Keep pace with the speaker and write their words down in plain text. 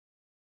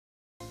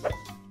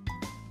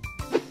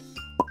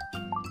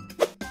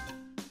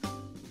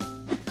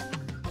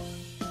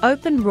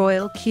Open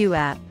Royal Q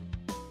app.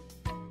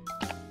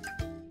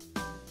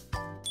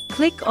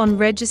 Click on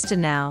Register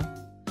Now.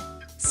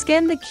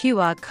 Scan the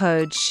QR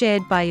code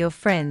shared by your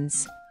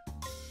friends,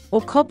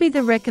 or copy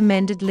the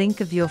recommended link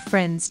of your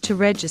friends to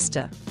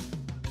register.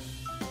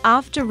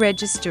 After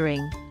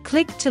registering,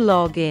 click to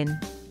log in.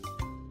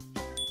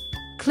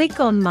 Click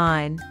on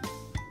Mine.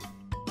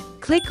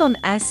 Click on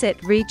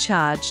Asset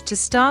Recharge to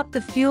start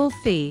the fuel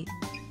fee,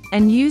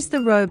 and use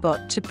the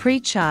robot to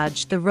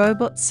pre-charge the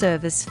robot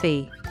service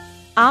fee.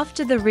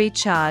 After the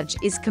recharge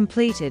is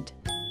completed,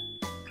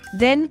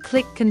 then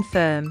click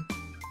Confirm.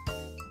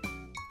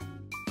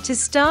 To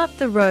start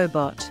the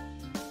robot,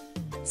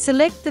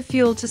 select the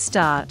fuel to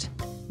start.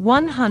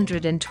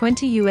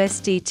 120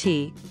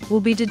 USDT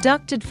will be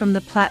deducted from the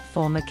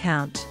platform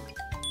account.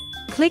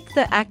 Click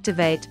the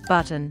Activate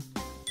button.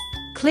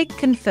 Click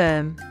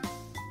Confirm.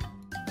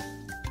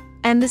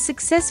 And the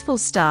successful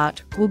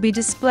start will be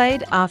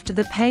displayed after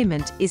the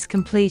payment is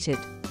completed.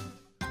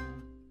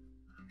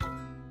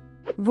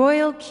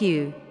 Royal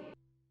Q.